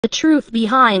The truth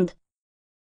behind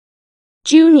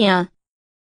Junya.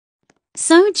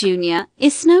 So Junya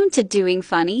is known to doing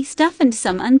funny stuff and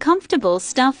some uncomfortable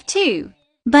stuff too.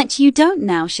 But you don't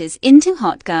know she's into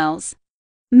hot girls.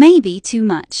 Maybe too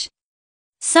much.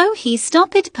 So he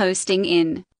stopped posting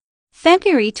in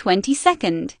February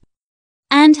 22nd.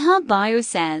 And her bio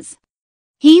says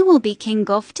he will be king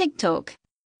of TikTok.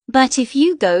 But if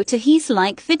you go to his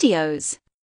like videos,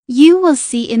 you will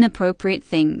see inappropriate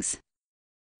things.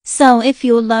 So if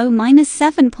you're low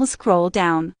 -7 scroll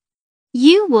down,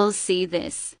 you will see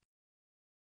this.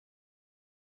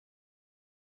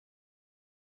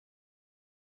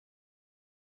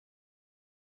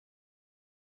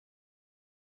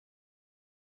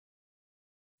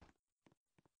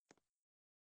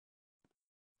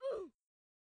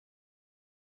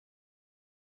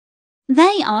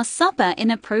 They are super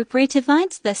inappropriate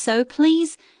events there, so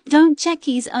please don't check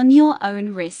these on your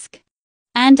own risk.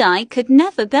 And I could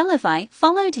never believe I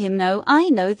followed him. No, I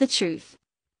know the truth.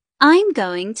 I'm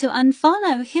going to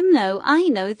unfollow him. No, I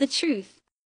know the truth.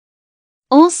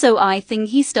 Also, I think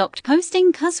he stopped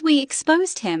posting cause we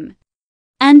exposed him.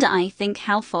 And I think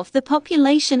half of the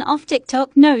population of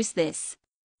TikTok knows this.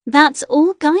 That's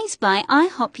all guys, bye. I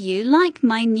hope you like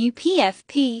my new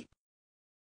PFP.